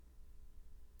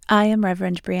I am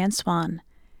Reverend Brianne Swan,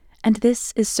 and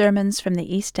this is Sermons from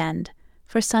the East End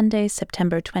for Sunday,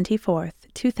 September 24th,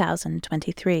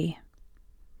 2023.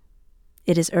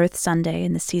 It is Earth Sunday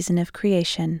in the season of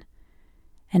creation,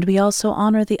 and we also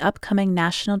honor the upcoming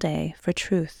National Day for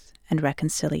Truth and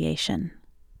Reconciliation.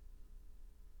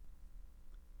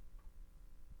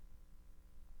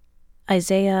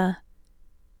 Isaiah,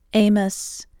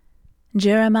 Amos,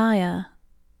 Jeremiah,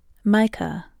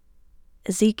 Micah,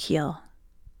 Ezekiel.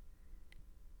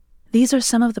 These are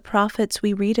some of the prophets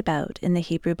we read about in the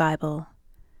Hebrew Bible.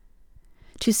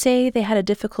 To say they had a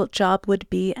difficult job would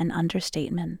be an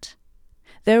understatement.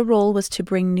 Their role was to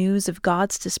bring news of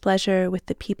God's displeasure with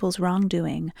the people's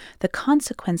wrongdoing, the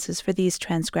consequences for these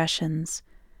transgressions,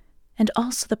 and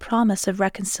also the promise of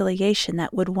reconciliation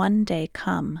that would one day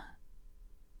come.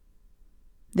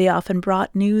 They often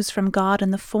brought news from God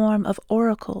in the form of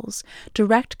oracles,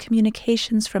 direct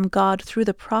communications from God through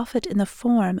the prophet in the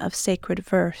form of sacred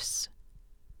verse.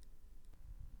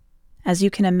 As you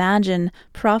can imagine,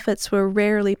 prophets were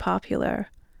rarely popular,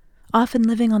 often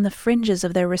living on the fringes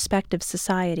of their respective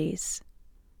societies.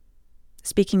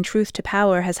 Speaking truth to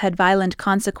power has had violent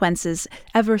consequences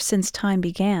ever since time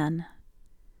began.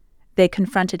 They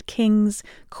confronted kings,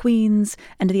 queens,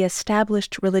 and the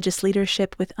established religious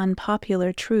leadership with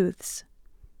unpopular truths.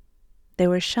 They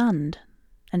were shunned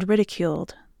and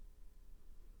ridiculed.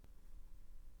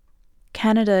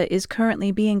 Canada is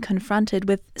currently being confronted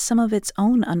with some of its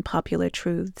own unpopular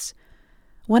truths,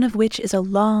 one of which is a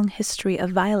long history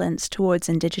of violence towards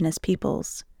Indigenous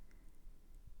peoples.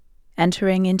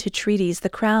 Entering into treaties the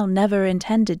Crown never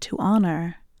intended to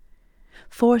honor.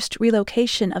 Forced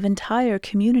relocation of entire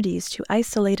communities to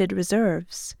isolated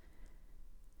reserves,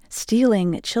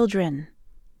 stealing children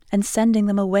and sending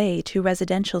them away to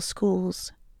residential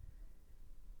schools.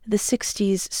 The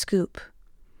 60s scoop,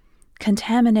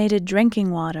 contaminated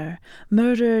drinking water,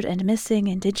 murdered and missing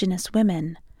Indigenous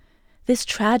women. This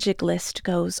tragic list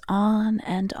goes on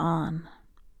and on.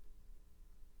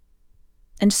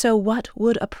 And so what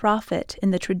would a prophet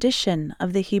in the tradition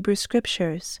of the Hebrew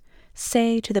Scriptures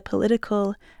say to the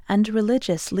political and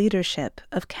religious leadership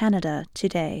of Canada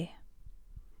today?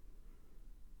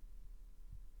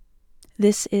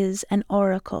 This is an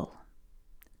oracle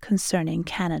concerning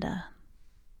Canada.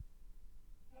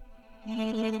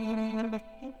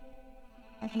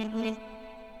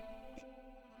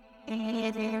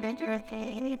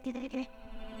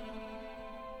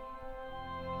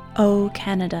 O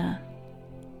Canada,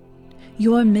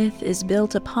 your myth is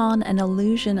built upon an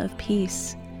illusion of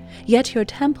peace. Yet your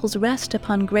temples rest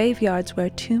upon graveyards where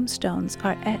tombstones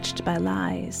are etched by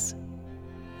lies.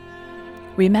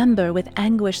 Remember with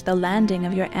anguish the landing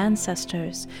of your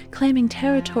ancestors, claiming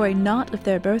territory not of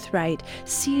their birthright,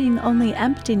 seeing only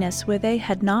emptiness where they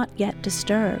had not yet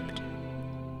disturbed.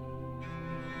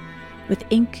 With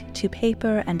ink to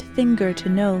paper and finger to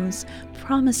nose,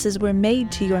 promises were made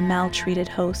to your maltreated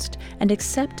host and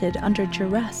accepted under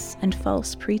duress and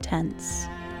false pretense.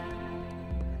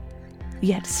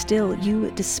 Yet still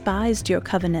you despised your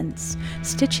covenants,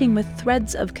 stitching with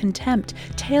threads of contempt,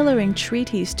 tailoring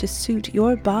treaties to suit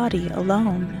your body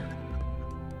alone.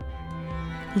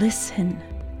 Listen,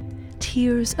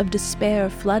 tears of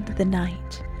despair flood the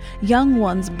night, young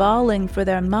ones bawling for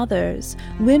their mothers,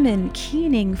 women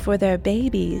keening for their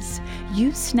babies.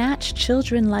 You snatch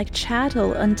children like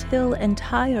chattel until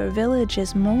entire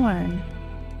villages mourn.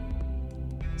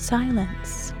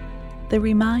 Silence. The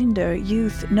reminder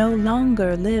youth no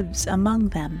longer lives among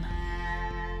them.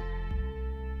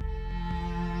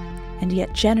 And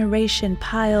yet generation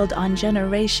piled on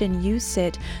generation you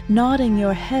sit, nodding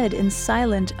your head in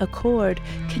silent accord,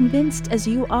 convinced as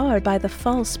you are by the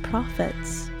false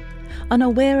prophets,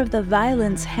 unaware of the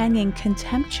violence hanging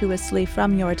contemptuously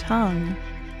from your tongue.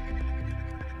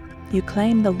 You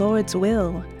claim the Lord's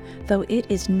will, though it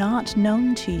is not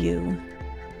known to you.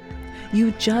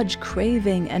 You judge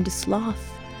craving and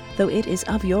sloth, though it is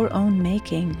of your own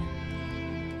making.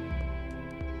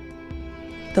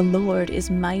 The Lord is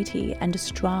mighty and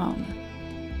strong,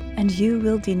 and you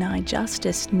will deny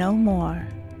justice no more.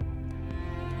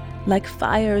 Like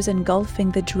fires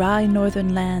engulfing the dry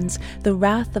northern lands, the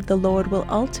wrath of the Lord will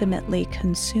ultimately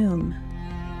consume.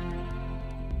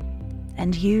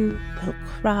 And you will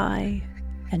cry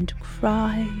and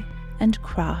cry and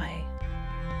cry.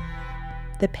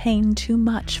 The pain too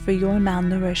much for your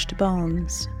malnourished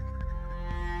bones.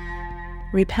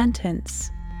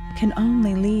 Repentance can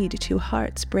only lead to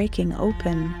hearts breaking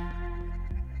open.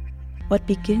 What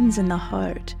begins in the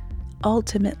heart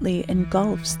ultimately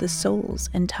engulfs the soul's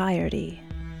entirety.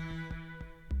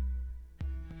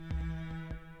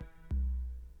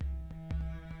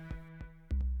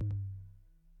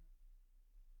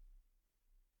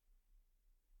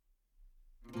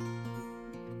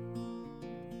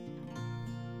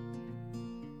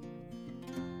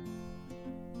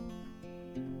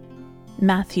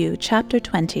 Matthew chapter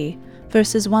 20,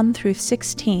 verses 1 through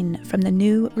 16 from the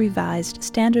New Revised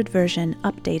Standard Version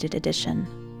Updated Edition.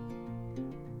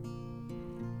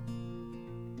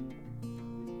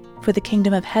 For the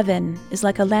kingdom of heaven is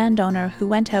like a landowner who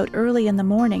went out early in the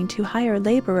morning to hire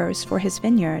laborers for his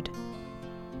vineyard.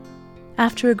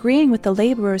 After agreeing with the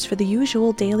laborers for the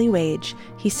usual daily wage,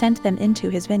 he sent them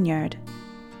into his vineyard.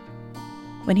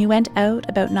 When he went out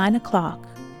about 9 o'clock,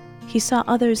 he saw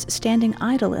others standing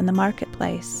idle in the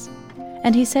marketplace.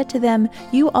 And he said to them,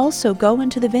 "You also go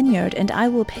into the vineyard, and I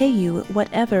will pay you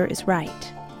whatever is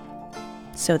right."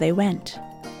 So they went.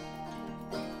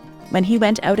 When he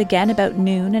went out again about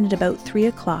noon and at about 3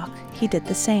 o'clock, he did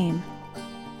the same.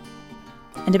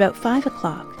 And about 5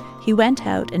 o'clock, he went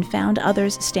out and found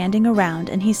others standing around,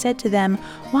 and he said to them,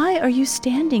 "Why are you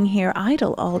standing here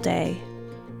idle all day?"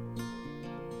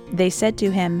 They said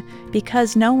to him,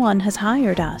 "Because no one has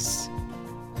hired us."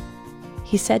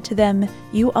 He said to them,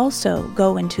 "You also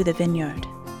go into the vineyard."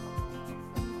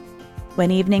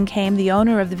 When evening came, the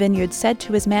owner of the vineyard said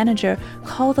to his manager,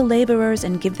 "Call the laborers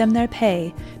and give them their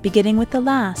pay, beginning with the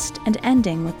last and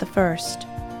ending with the first."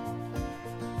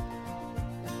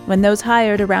 When those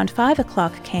hired around 5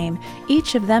 o'clock came,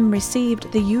 each of them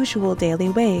received the usual daily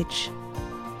wage.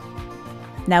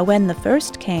 Now when the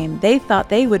first came, they thought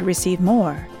they would receive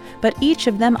more, but each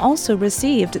of them also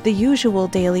received the usual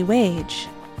daily wage.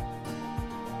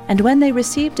 And when they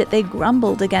received it, they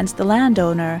grumbled against the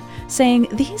landowner, saying,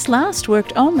 "These last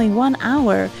worked only 1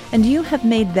 hour, and you have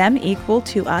made them equal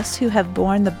to us who have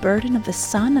borne the burden of the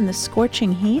sun and the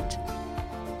scorching heat?"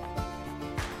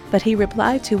 But he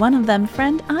replied to one of them,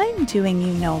 "Friend, I'm doing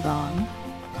you no wrong.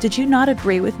 Did you not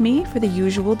agree with me for the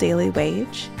usual daily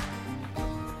wage?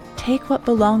 Take what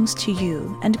belongs to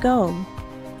you and go.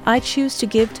 I choose to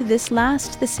give to this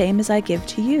last the same as I give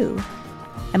to you.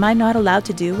 Am I not allowed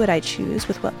to do what I choose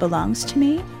with what belongs to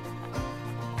me?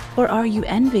 Or are you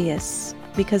envious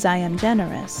because I am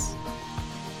generous?"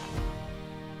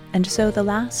 And so the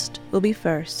last will be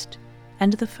first,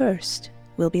 and the first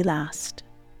will be last.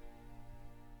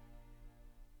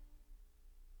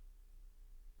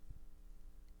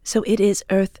 So it is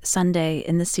Earth Sunday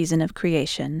in the season of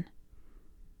creation.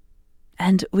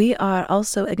 And we are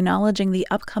also acknowledging the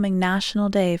upcoming National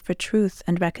Day for Truth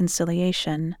and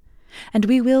Reconciliation. And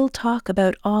we will talk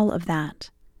about all of that.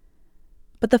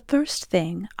 But the first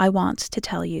thing I want to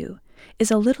tell you is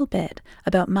a little bit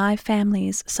about my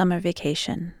family's summer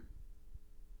vacation.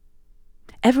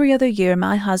 Every other year,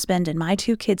 my husband and my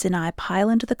 2 kids and I pile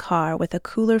into the car with a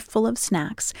cooler full of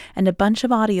snacks and a bunch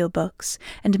of audiobooks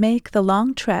and make the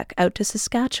long trek out to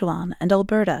Saskatchewan and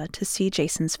Alberta to see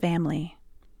Jason's family.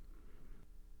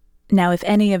 Now, if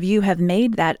any of you have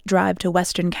made that drive to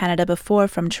Western Canada before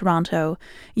from Toronto,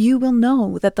 you will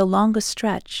know that the longest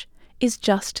stretch is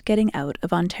just getting out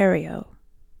of Ontario.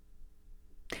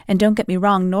 And don't get me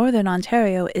wrong, Northern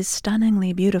Ontario is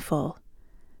stunningly beautiful.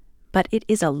 But it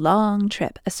is a long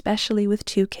trip, especially with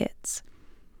 2 kids.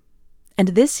 And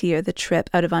this year, the trip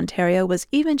out of Ontario was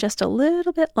even just a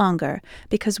little bit longer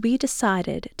because we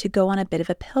decided to go on a bit of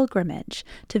a pilgrimage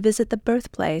to visit the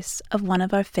birthplace of one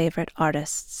of our favorite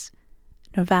artists,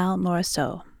 Norval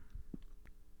Morrisseau.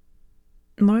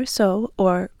 Morrisseau,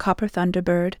 or Copper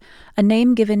Thunderbird, a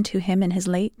name given to him in his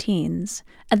late teens,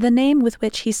 and the name with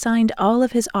which he signed all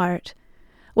of his art,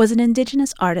 was an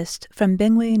Indigenous artist from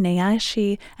Bingwe,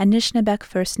 Neyashi, and Anishinaabeg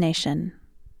First Nation.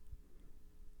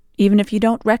 Even if you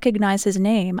don't recognize his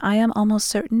name, I am almost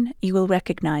certain you will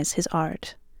recognize his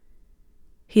art.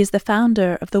 He is the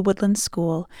founder of the Woodland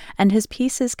School, and his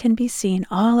pieces can be seen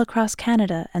all across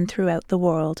Canada and throughout the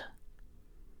world.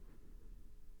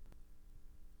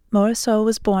 Morrisseau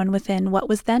was born within what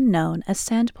was then known as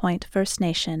Sandpoint First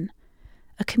Nation,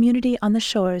 a community on the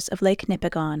shores of Lake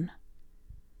Nipigon.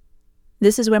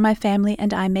 This is where my family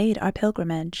and I made our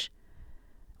pilgrimage.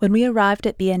 When we arrived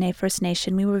at BNA First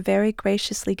Nation, we were very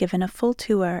graciously given a full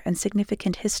tour and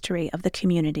significant history of the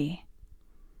community.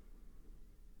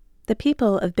 The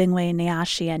people of Bingwe,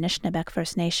 Neyashi, and Anishinaabeg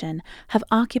First Nation have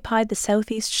occupied the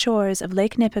southeast shores of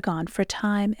Lake Nipigon for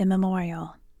time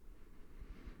immemorial.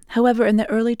 However, in the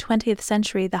early 20th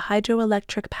century, the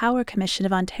Hydroelectric Power Commission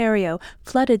of Ontario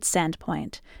flooded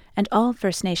Sandpoint and all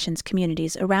First Nations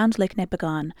communities around Lake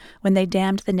Nipigon when they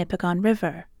dammed the Nipigon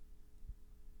River.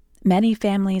 Many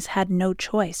families had no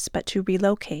choice but to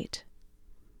relocate.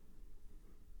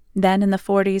 Then, in the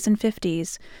 40s and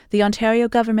 50s, the Ontario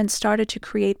government started to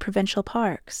create provincial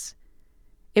parks.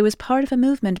 It was part of a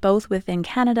movement both within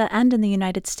Canada and in the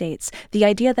United States, the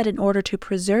idea that in order to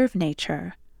preserve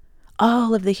nature,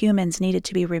 all of the humans needed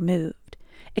to be removed,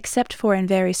 except for in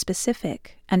very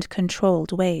specific and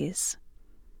controlled ways.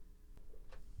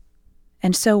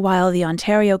 And so while the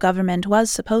Ontario government was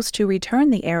supposed to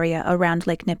return the area around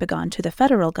Lake Nipigon to the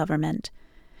federal government,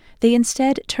 they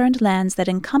instead turned lands that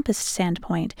encompassed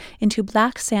Sandpoint into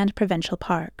Black Sand Provincial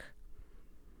Park.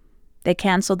 They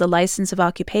cancelled the license of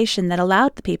occupation that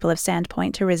allowed the people of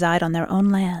Sandpoint to reside on their own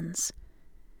lands.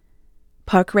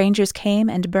 Park rangers came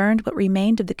and burned what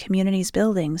remained of the community's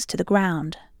buildings to the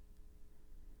ground.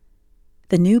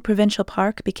 The new provincial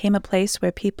park became a place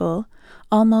where people,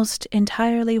 almost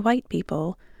entirely white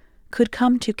people, could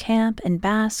come to camp and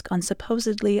bask on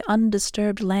supposedly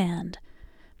undisturbed land,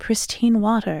 pristine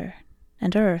water,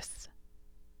 and earth.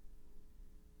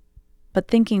 But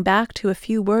thinking back to a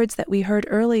few words that we heard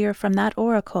earlier from that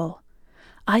oracle,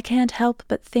 I can't help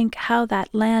but think how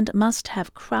that land must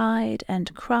have cried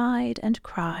and cried and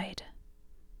cried.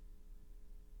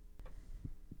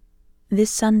 This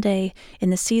Sunday, in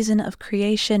the season of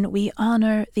creation, we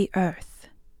honor the earth.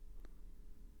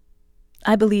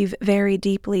 I believe very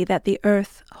deeply that the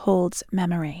earth holds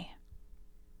memory.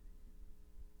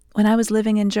 When I was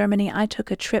living in Germany, I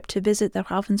took a trip to visit the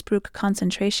Ravensbrück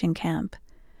concentration camp.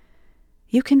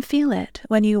 You can feel it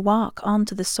when you walk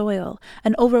onto the soil,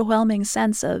 an overwhelming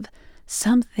sense of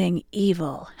something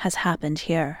evil has happened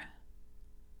here.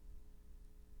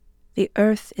 The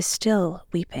earth is still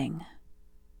weeping.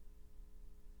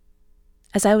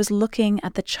 As I was looking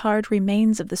at the charred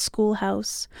remains of the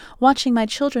schoolhouse, watching my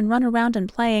children run around and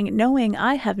playing, knowing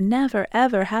I have never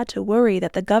ever had to worry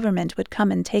that the government would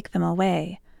come and take them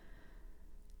away,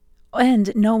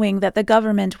 and knowing that the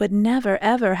government would never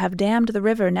ever have dammed the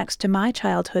river next to my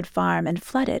childhood farm and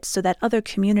flood it so that other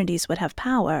communities would have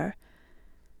power,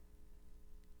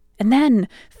 and then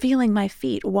feeling my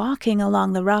feet walking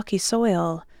along the rocky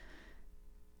soil,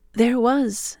 there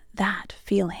was that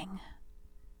feeling.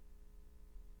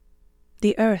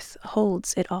 The earth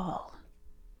holds it all.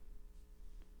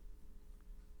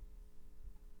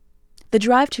 The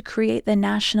drive to create the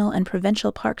national and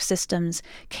provincial park systems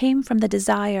came from the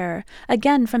desire,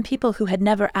 again from people who had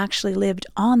never actually lived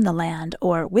on the land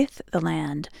or with the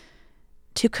land,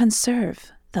 to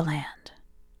conserve the land,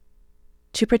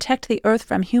 to protect the earth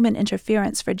from human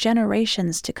interference for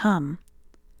generations to come.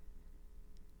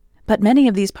 But many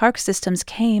of these park systems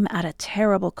came at a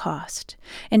terrible cost.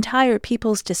 Entire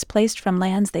peoples displaced from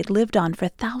lands they'd lived on for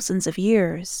thousands of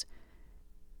years.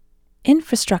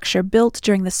 Infrastructure built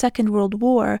during the Second World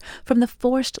War from the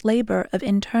forced labor of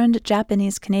interned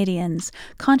Japanese Canadians,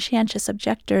 conscientious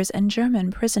objectors, and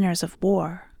German prisoners of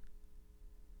war.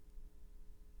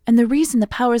 And the reason the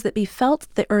powers that be felt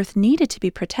the earth needed to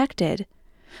be protected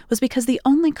was because the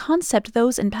only concept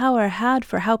those in power had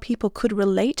for how people could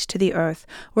relate to the earth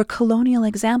were colonial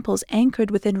examples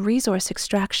anchored within resource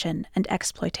extraction and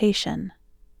exploitation.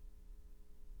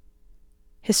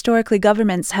 Historically,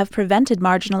 governments have prevented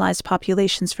marginalized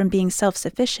populations from being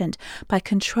self-sufficient by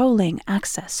controlling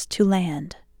access to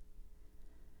land.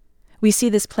 We see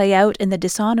this play out in the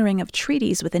dishonoring of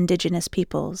treaties with Indigenous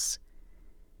peoples.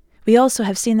 We also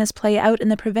have seen this play out in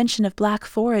the prevention of black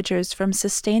foragers from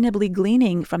sustainably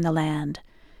gleaning from the land.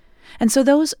 And so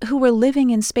those who were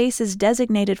living in spaces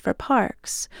designated for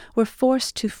parks were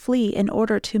forced to flee in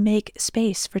order to make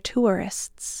space for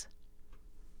tourists.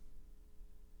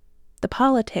 The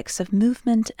politics of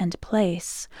movement and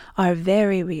place are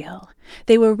very real.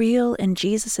 They were real in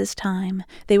Jesus' time,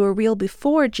 they were real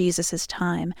before Jesus'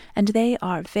 time, and they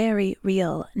are very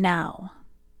real now.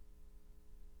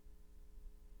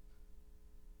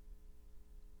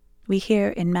 We hear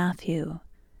in Matthew,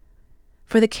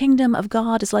 "For the kingdom of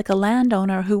God is like a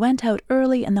landowner who went out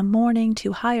early in the morning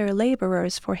to hire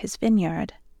laborers for his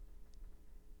vineyard."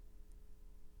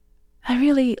 I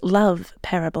really love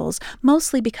parables,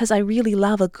 mostly because I really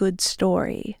love a good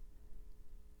story,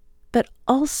 but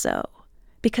also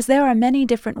because there are many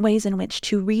different ways in which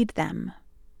to read them.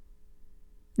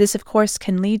 This, of course,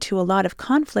 can lead to a lot of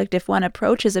conflict if one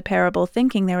approaches a parable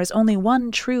thinking there is only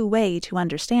one true way to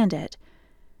understand it.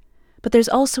 But there's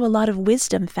also a lot of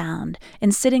wisdom found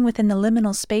in sitting within the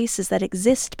liminal spaces that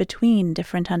exist between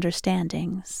different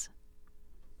understandings.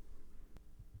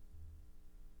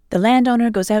 The landowner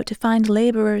goes out to find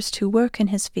laborers to work in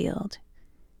his field.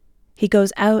 He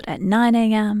goes out at 9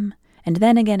 a.m., and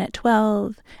then again at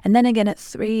 12, and then again at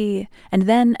 3, and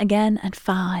then again at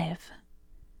 5.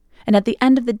 And at the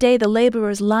end of the day, the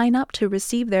laborers line up to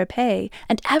receive their pay,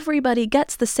 and everybody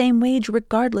gets the same wage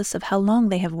regardless of how long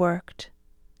they have worked.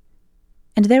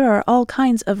 And there are all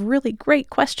kinds of really great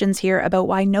questions here about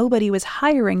why nobody was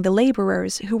hiring the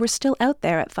laborers who were still out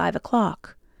there at 5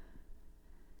 o'clock.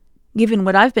 Given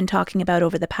what I've been talking about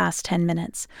over the past 10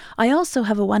 minutes, I also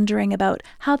have a wondering about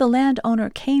how the landowner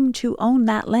came to own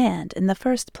that land in the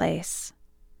first place.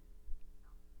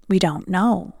 We don't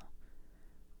know.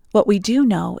 What we do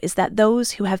know is that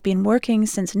those who have been working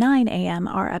since 9 a.m.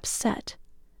 are upset.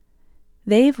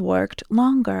 They've worked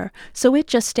longer, so it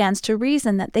just stands to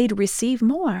reason that they'd receive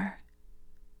more.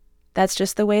 That's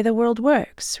just the way the world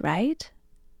works, right?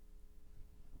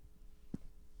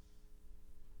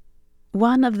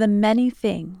 One of the many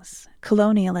things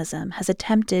colonialism has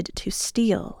attempted to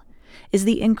steal is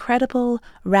the incredible,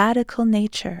 radical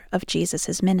nature of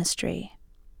Jesus' ministry.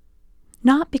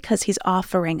 Not because he's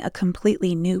offering a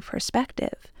completely new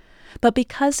perspective, but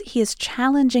because he is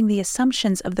challenging the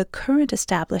assumptions of the current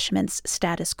establishment's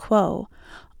status quo,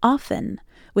 often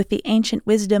with the ancient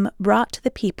wisdom brought to the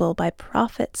people by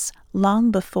prophets long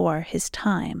before his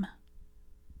time.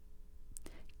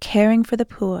 Caring for the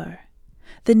poor,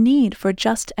 the need for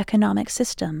just economic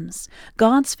systems,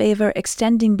 God's favor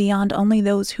extending beyond only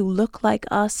those who look like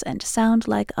us and sound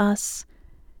like us.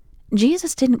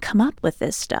 Jesus didn't come up with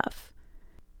this stuff.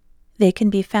 They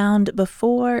can be found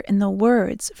before in the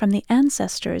words from the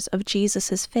ancestors of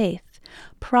Jesus' faith,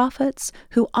 prophets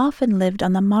who often lived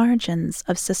on the margins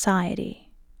of society.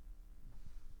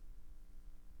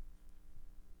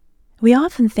 We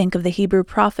often think of the Hebrew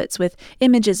prophets with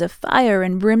images of fire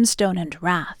and brimstone and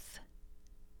wrath.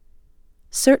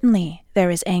 Certainly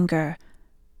there is anger,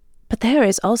 but there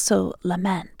is also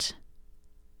lament,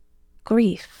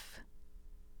 grief,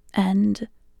 and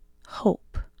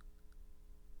hope.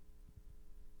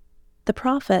 The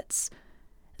prophets,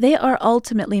 they are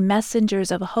ultimately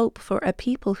messengers of hope for a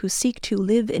people who seek to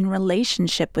live in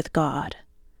relationship with God.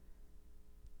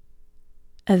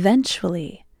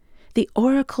 Eventually, the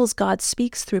oracles God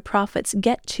speaks through prophets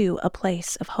get to a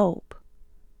place of hope.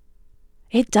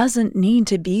 It doesn't need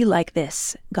to be like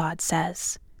this, God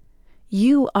says.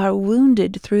 You are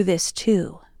wounded through this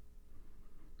too.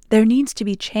 There needs to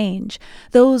be change,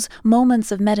 those moments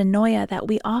of metanoia that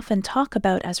we often talk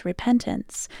about as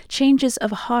repentance, changes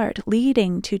of heart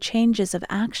leading to changes of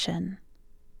action.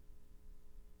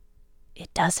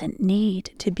 It doesn't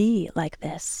need to be like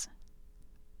this.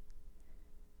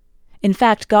 In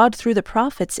fact, God through the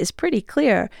prophets is pretty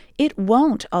clear. It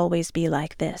won't always be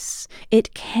like this.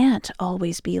 It can't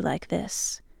always be like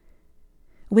this.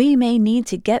 We may need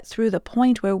to get through the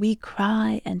point where we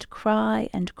cry and cry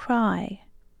and cry.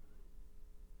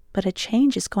 But a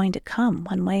change is going to come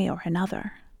one way or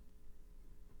another.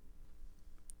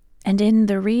 And in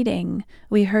the reading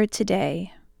we heard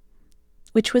today,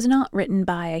 which was not written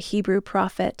by a Hebrew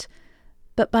prophet,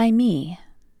 but by me,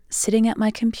 sitting at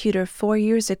my computer 4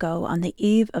 years ago on the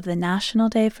eve of the National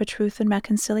Day for Truth and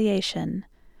Reconciliation,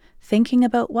 thinking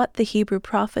about what the Hebrew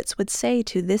prophets would say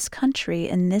to this country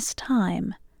in this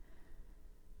time,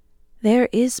 there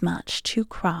is much to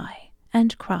cry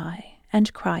and cry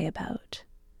and cry about.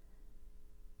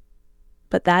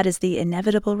 But that is the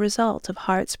inevitable result of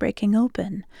hearts breaking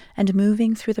open and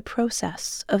moving through the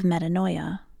process of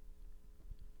metanoia.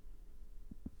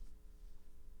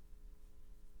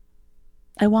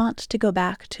 I want to go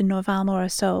back to Norval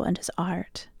Morrisseau and his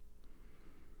art.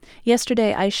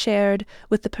 Yesterday I shared,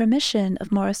 with the permission of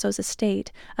Morrisseau's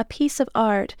estate, a piece of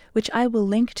art which I will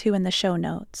link to in the show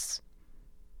notes.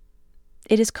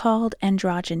 It is called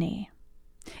Androgyny.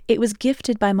 It was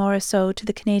gifted by Morrisseau to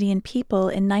the Canadian people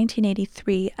in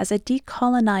 1983 as a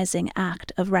decolonizing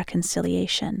act of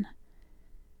reconciliation.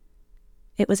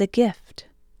 It was a gift.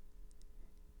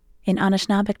 In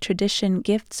Anishinaabeg tradition,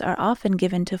 gifts are often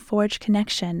given to forge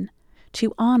connection,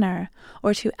 to honor,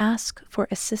 or to ask for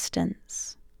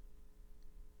assistance.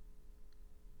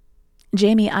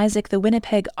 Jamie Isaac, the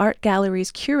Winnipeg Art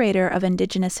Gallery's curator of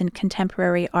Indigenous and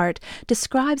contemporary art,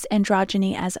 describes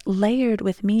androgyny as layered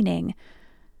with meaning,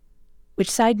 which,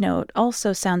 side note,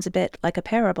 also sounds a bit like a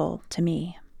parable to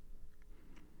me.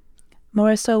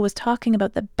 Morrisseau was talking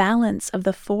about the balance of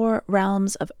the 4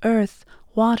 realms of earth,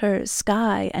 water,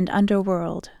 sky, and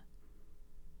underworld.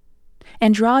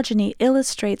 Androgyny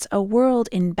illustrates a world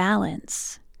in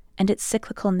balance and its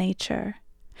cyclical nature.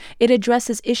 It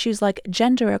addresses issues like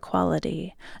gender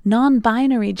equality,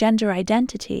 non-binary gender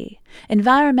identity,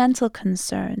 environmental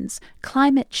concerns,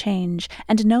 climate change,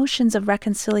 and notions of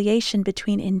reconciliation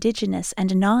between Indigenous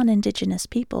and non-Indigenous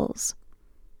peoples.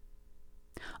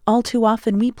 All too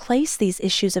often we place these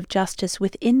issues of justice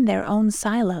within their own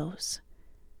silos.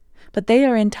 But they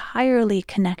are entirely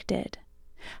connected.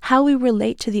 How we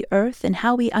relate to the earth and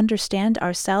how we understand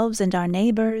ourselves and our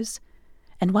neighbors,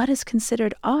 and what is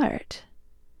considered art,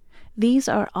 these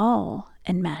are all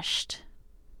enmeshed.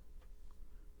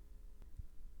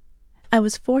 I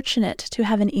was fortunate to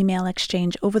have an email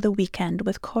exchange over the weekend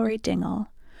with Corey Dingle,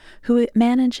 who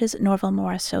manages Norval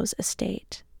Morrisseau's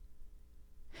estate.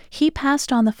 He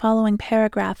passed on the following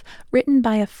paragraph written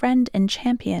by a friend and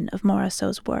champion of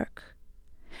Morisot's work.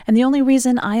 And the only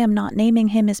reason I am not naming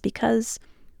him is because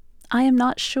I am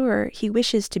not sure he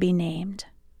wishes to be named.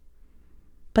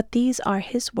 But these are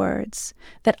his words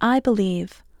that I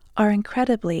believe are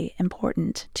incredibly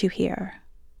important to hear.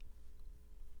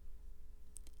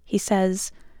 He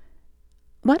says,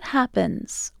 "What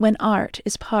happens when art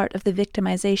is part of the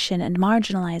victimization and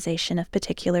marginalization of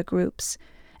particular groups,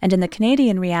 and in the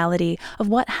Canadian reality of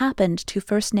what happened to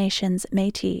First Nations,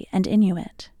 Métis, and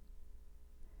Inuit?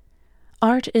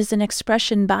 Art is an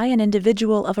expression by an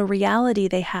individual of a reality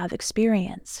they have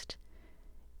experienced.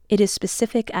 It is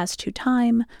specific as to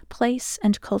time, place,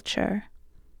 and culture.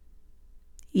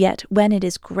 Yet when it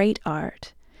is great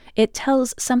art, it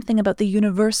tells something about the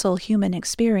universal human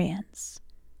experience.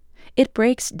 It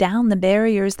breaks down the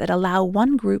barriers that allow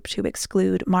one group to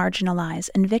exclude, marginalize,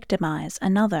 and victimize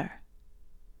another.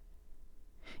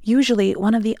 Usually,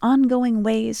 one of the ongoing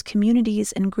ways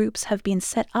communities and groups have been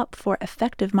set up for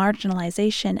effective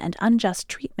marginalization and unjust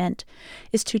treatment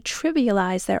is to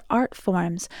trivialize their art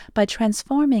forms by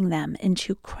transforming them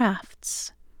into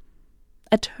crafts.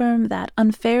 A term that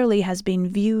unfairly has been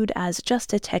viewed as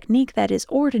just a technique that is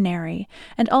ordinary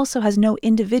and also has no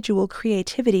individual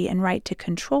creativity and right to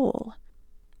control,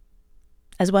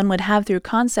 as one would have through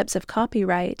concepts of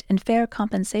copyright and fair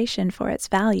compensation for its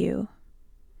value.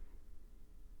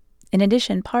 In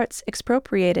addition, parts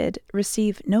expropriated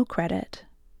receive no credit.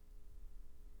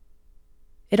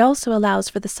 It also allows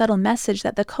for the subtle message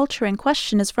that the culture in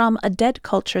question is from a dead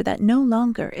culture that no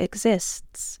longer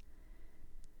exists.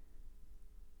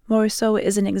 Morisot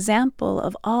is an example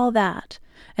of all that,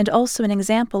 and also an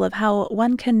example of how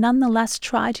one can nonetheless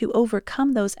try to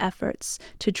overcome those efforts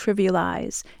to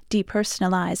trivialize,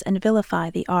 depersonalize, and vilify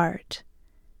the art.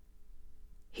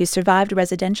 He survived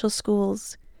residential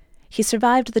schools. He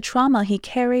survived the trauma he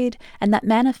carried and that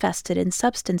manifested in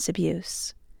substance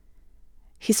abuse.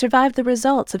 He survived the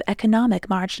results of economic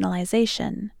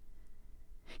marginalization.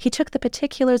 He took the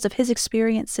particulars of his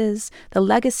experiences, the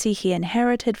legacy he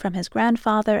inherited from his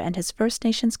grandfather and his First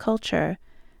Nations culture,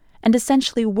 and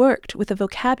essentially worked with a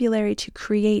vocabulary to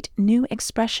create new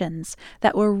expressions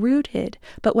that were rooted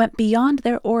but went beyond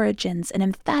their origins and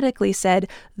emphatically said,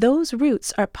 those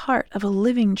roots are part of a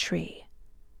living tree,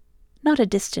 not a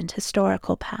distant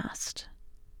historical past.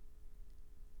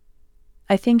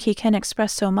 I think he can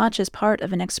express so much as part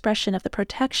of an expression of the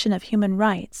protection of human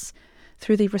rights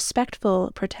through the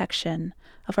respectful protection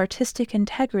of artistic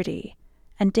integrity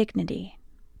and dignity.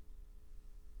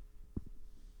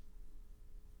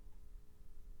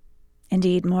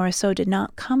 Indeed, Morisot did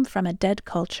not come from a dead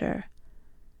culture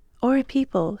or a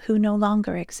people who no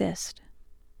longer exist.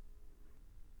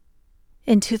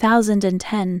 In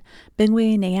 2010,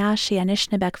 Bingui Neyashi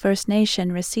Anishinaabeg First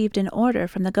Nation received an order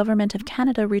from the Government of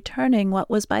Canada returning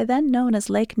what was by then known as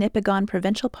Lake Nipigon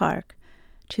Provincial Park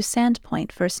to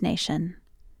Sandpoint First Nation.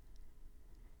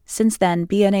 Since then,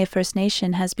 BNA First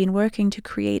Nation has been working to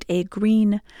create a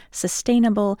green,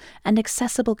 sustainable, and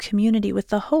accessible community with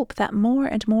the hope that more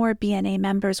and more BNA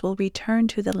members will return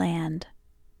to the land.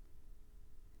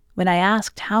 When I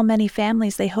asked how many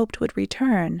families they hoped would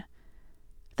return,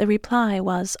 the reply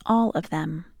was all of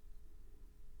them.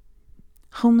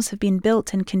 Homes have been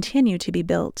built and continue to be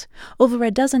built. Over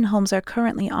a dozen homes are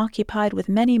currently occupied, with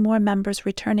many more members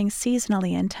returning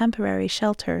seasonally in temporary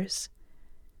shelters.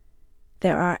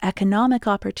 There are economic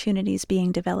opportunities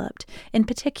being developed, in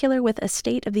particular with a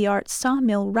state-of-the-art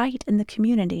sawmill right in the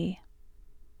community.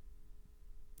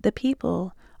 The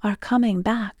people are coming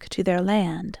back to their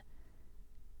land.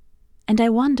 And I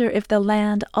wonder if the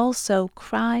land also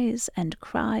cries and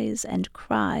cries and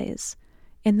cries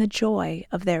in the joy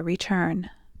of their return.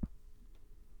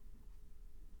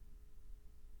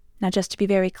 Now, just to be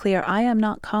very clear, I am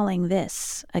not calling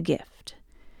this a gift.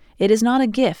 It is not a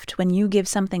gift when you give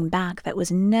something back that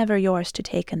was never yours to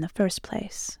take in the first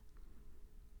place.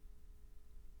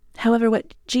 However,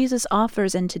 what Jesus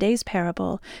offers in today's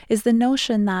parable is the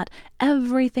notion that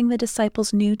everything the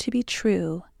disciples knew to be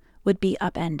true would be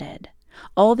upended.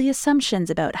 All the assumptions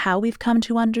about how we've come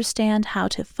to understand how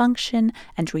to function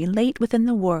and relate within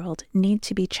the world need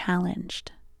to be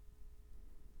challenged.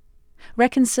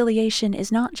 Reconciliation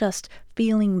is not just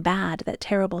feeling bad that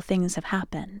terrible things have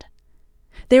happened.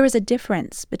 There is a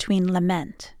difference between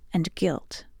lament and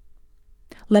guilt.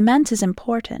 Lament is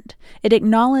important. It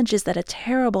acknowledges that a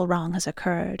terrible wrong has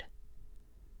occurred.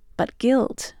 But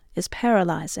guilt is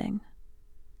paralyzing.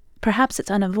 Perhaps it's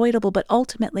unavoidable, but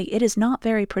ultimately it is not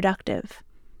very productive.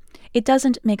 It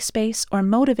doesn't make space or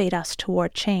motivate us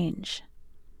toward change.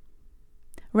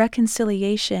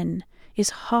 Reconciliation is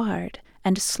hard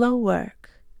and slow work.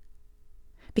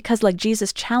 Because like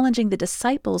Jesus challenging the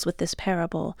disciples with this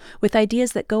parable, with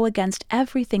ideas that go against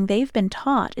everything they've been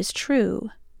taught is true,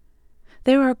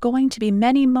 there are going to be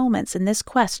many moments in this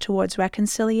quest towards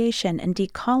reconciliation and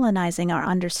decolonizing our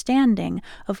understanding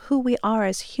of who we are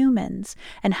as humans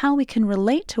and how we can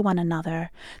relate to one another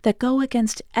that go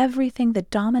against everything the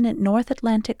dominant North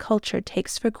Atlantic culture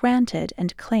takes for granted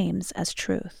and claims as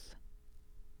truth.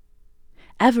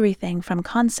 Everything from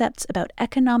concepts about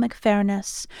economic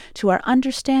fairness, to our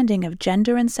understanding of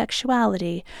gender and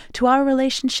sexuality, to our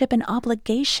relationship and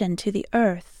obligation to the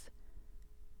earth,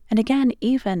 and again,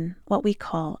 even what we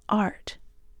call art.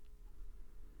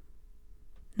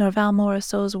 Norval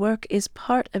Morrisseau's work is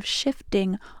part of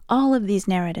shifting all of these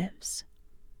narratives.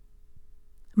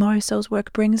 Morrisseau's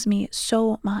work brings me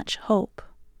so much hope,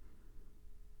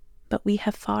 but we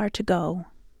have far to go.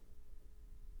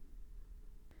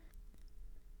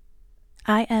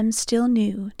 I am still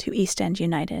new to East End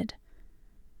United.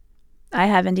 I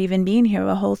haven't even been here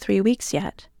a whole 3 weeks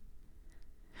yet.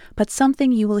 But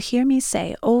something you will hear me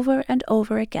say over and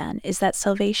over again is that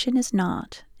salvation is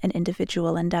not an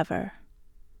individual endeavor.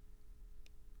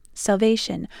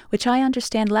 Salvation, which I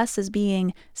understand less as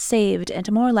being saved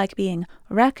and more like being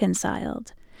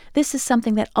reconciled, this is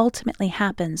something that ultimately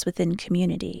happens within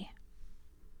community.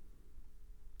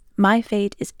 My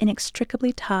fate is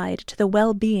inextricably tied to the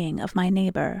well-being of my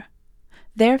neighbor.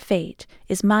 Their fate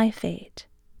is my fate.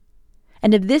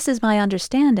 And if this is my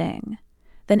understanding,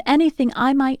 then anything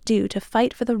I might do to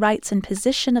fight for the rights and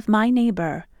position of my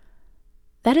neighbor,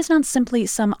 that is not simply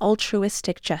some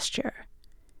altruistic gesture.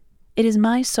 It is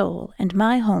my soul and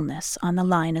my wholeness on the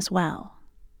line as well.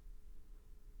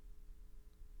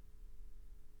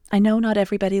 I know not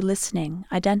everybody listening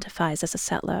identifies as a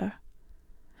settler.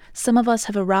 Some of us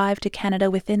have arrived to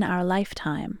Canada within our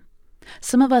lifetime.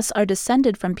 Some of us are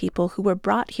descended from people who were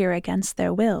brought here against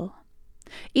their will.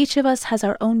 Each of us has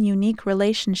our own unique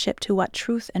relationship to what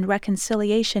truth and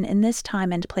reconciliation in this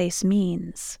time and place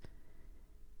means.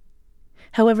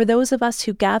 However, those of us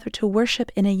who gather to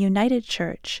worship in a united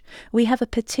church, we have a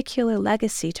particular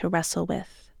legacy to wrestle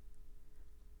with.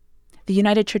 The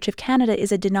United Church of Canada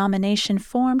is a denomination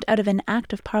formed out of an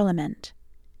Act of Parliament.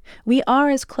 We are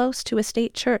as close to a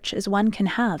state church as one can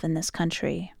have in this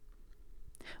country.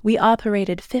 We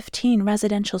operated 15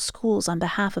 residential schools on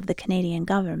behalf of the Canadian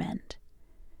government.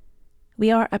 We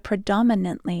are a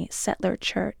predominantly settler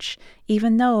church,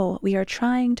 even though we are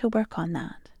trying to work on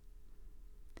that.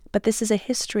 But this is a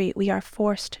history we are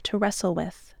forced to wrestle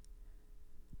with.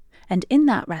 And in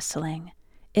that wrestling,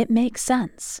 it makes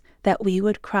sense that we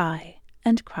would cry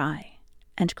and cry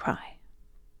and cry.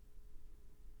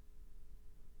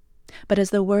 But as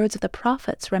the words of the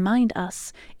prophets remind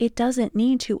us, it doesn't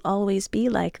need to always be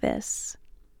like this.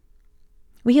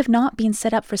 We have not been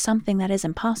set up for something that is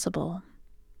impossible.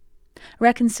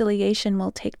 Reconciliation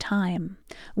will take time.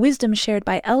 Wisdom shared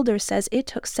by elders says it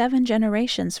took 7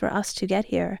 generations for us to get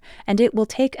here, and it will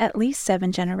take at least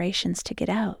 7 generations to get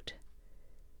out.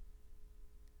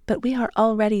 But we are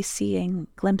already seeing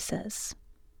glimpses.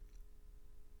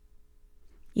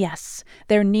 Yes,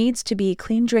 there needs to be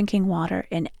clean drinking water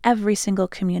in every single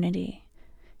community.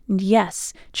 And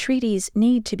yes, treaties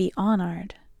need to be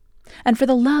honored. And for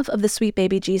the love of the sweet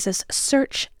baby Jesus,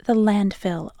 search the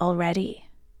landfill already.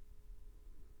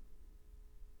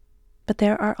 But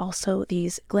there are also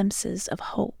these glimpses of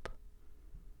hope.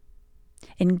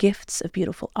 In gifts of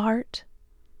beautiful art,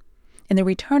 in the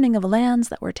returning of lands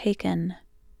that were taken,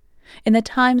 in the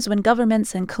times when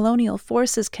governments and colonial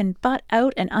forces can butt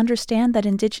out and understand that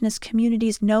Indigenous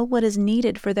communities know what is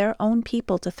needed for their own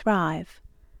people to thrive.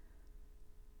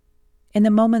 In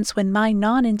the moments when my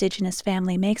non-Indigenous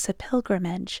family makes a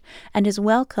pilgrimage and is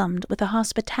welcomed with a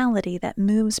hospitality that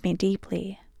moves me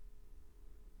deeply.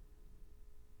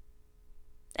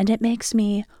 And it makes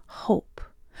me hope,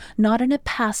 not in a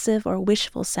passive or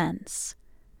wishful sense,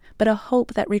 but a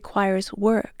hope that requires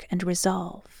work and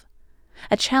resolve,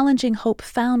 a challenging hope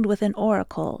found within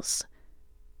oracles,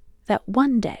 that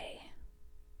one day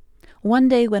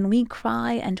when we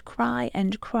cry and cry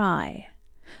and cry,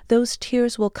 those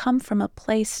tears will come from a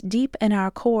place deep in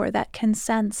our core that can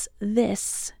sense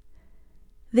this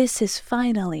is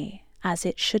finally as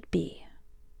it should be.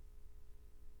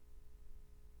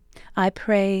 I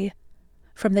pray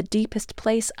from the deepest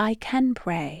place I can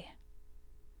pray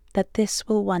that this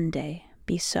will one day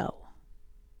be so.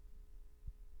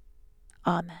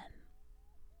 Amen.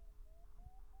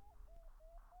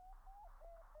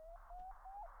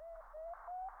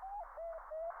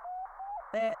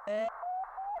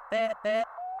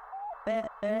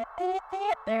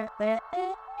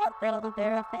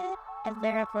 Is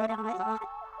there a foot on my side?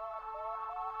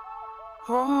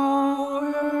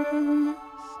 Oh,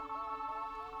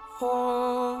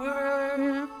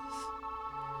 Earth,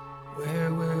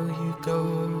 where will you go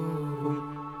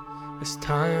as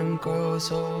time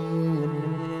grows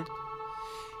old?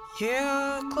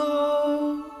 You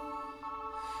glow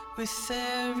with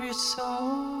every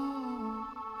soul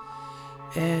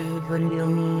ever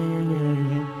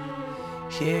known,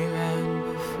 here and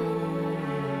before.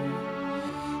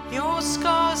 Your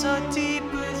scars are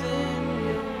deeper than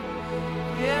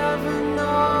you ever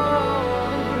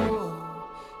know.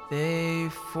 They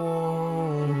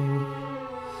form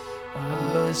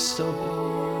a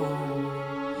soul.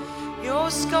 Your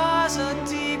scars are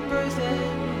deeper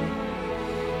than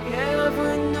you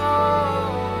ever know.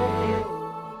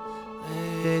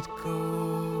 Let go,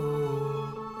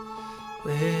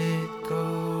 let go,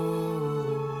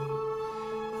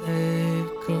 let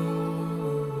go,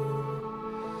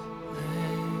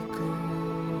 let go,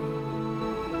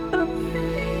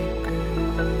 let go.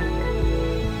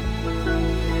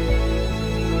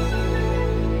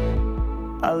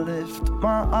 I lift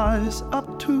my eyes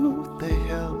up to the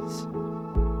hills.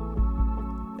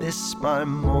 This my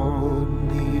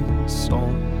morning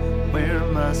song, where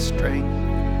my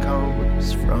strength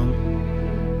comes from.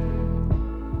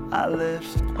 I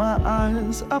lift my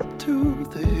eyes up to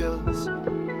the hills.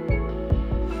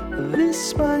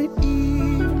 This my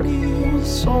evening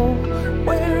song,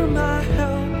 where my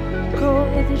help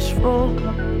comes from.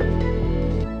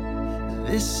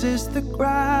 This is the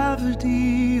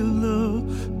gravity of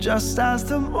love. Just as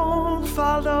the moon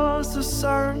follows the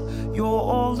sun, you're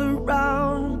all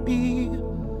around me.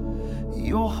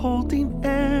 You're holding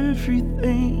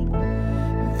everything.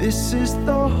 This is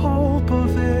the hope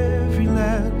of every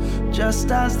land. Just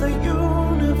as the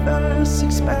universe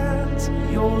expands,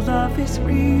 your love is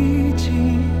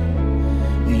reaching.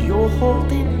 You're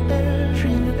holding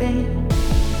everything.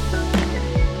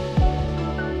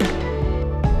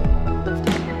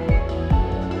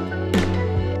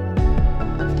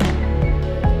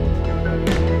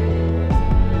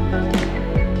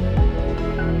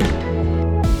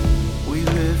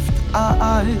 Our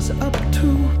eyes up to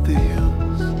the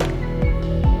hills.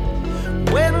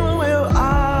 When will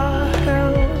our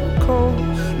help come?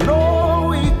 Lord,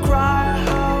 we cry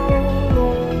how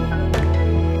long.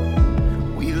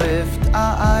 We lift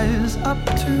our eyes up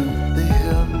to the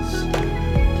hills.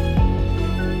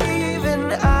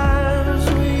 Even as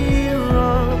we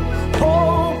run,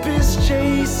 hope is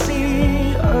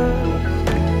chasing us.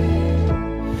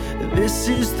 This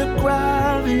is the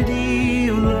gravity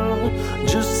of love.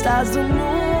 Just as the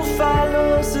moon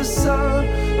follows the sun,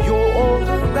 you're all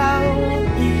around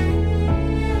me.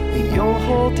 You're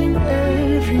holding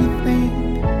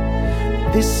everything.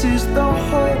 This is the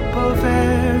hope of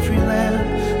every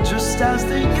land. Just as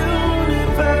the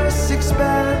universe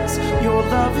expands, your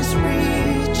love is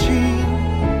reaching.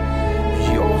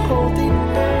 You're holding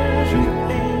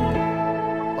everything.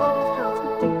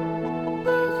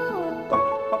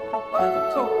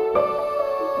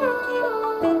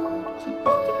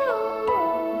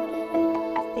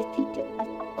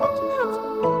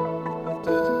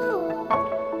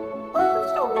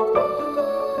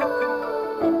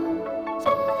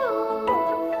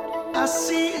 I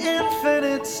see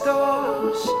infinite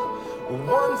stars,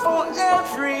 one for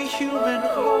every human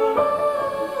heart.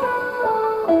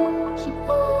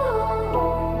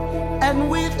 And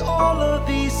with all of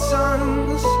these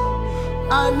suns,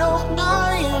 I know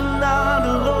I am not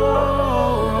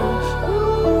alone.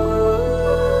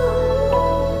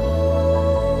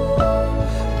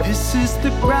 This is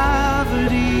the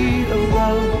gravity of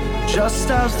love. Just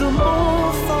as the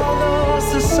moon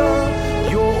follows the sun,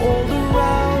 you're all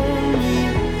around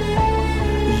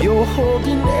me. You're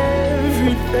holding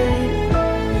everything.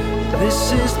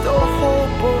 This is the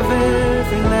hope of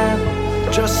every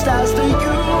land. Just as the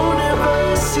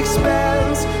universe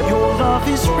expands, your love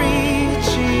is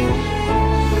reaching.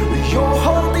 You're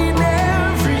holding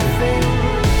everything.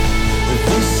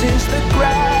 This is the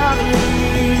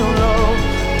gravity of love.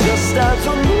 Just as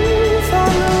the moon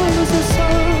follows the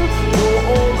sun, you're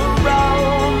all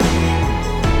around me.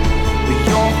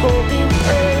 You're holding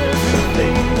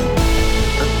everything.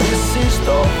 This is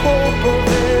the hope of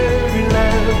every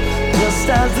land. Just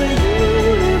as the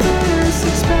universe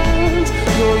expands,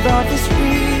 your love is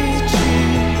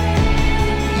reaching.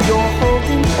 You're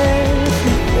holding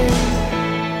everything.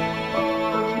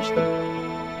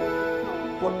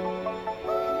 Well,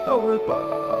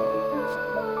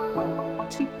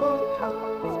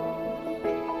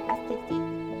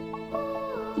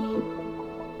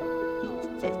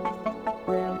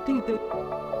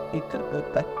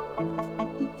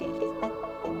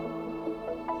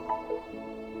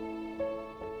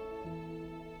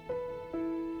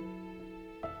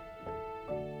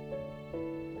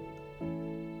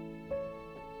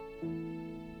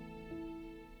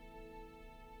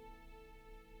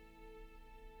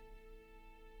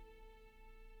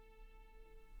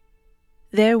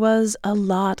 There was a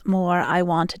lot more I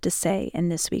wanted to say in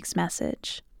this week's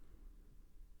message.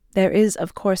 There is,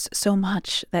 of course, so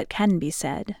much that can be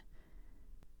said.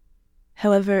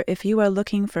 However, if you are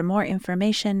looking for more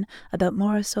information about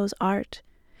Morisot's art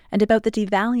and about the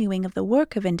devaluing of the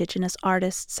work of Indigenous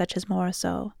artists such as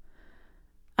Morisot,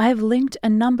 I have linked a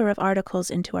number of articles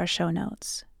into our show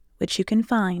notes, which you can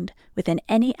find within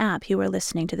any app you are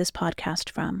listening to this podcast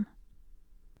from.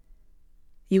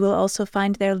 You will also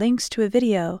find there links to a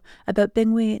video about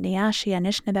Bingwi Niyashi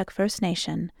Anishinaabeg First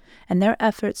Nation and their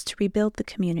efforts to rebuild the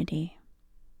community.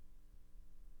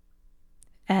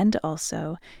 And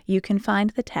also, you can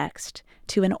find the text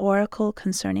to an oracle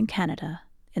concerning Canada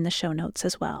in the show notes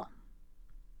as well.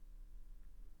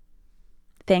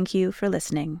 Thank you for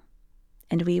listening,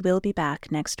 and we will be back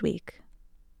next week.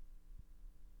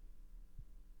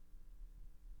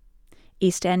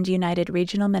 East End United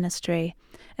Regional Ministry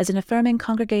is an affirming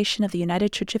congregation of the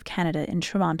United Church of Canada in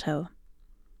Toronto.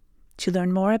 To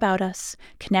learn more about us,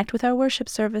 connect with our worship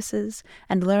services,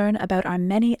 and learn about our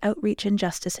many outreach and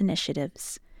justice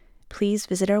initiatives, please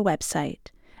visit our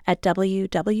website at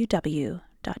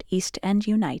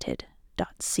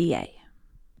www.eastendunited.ca.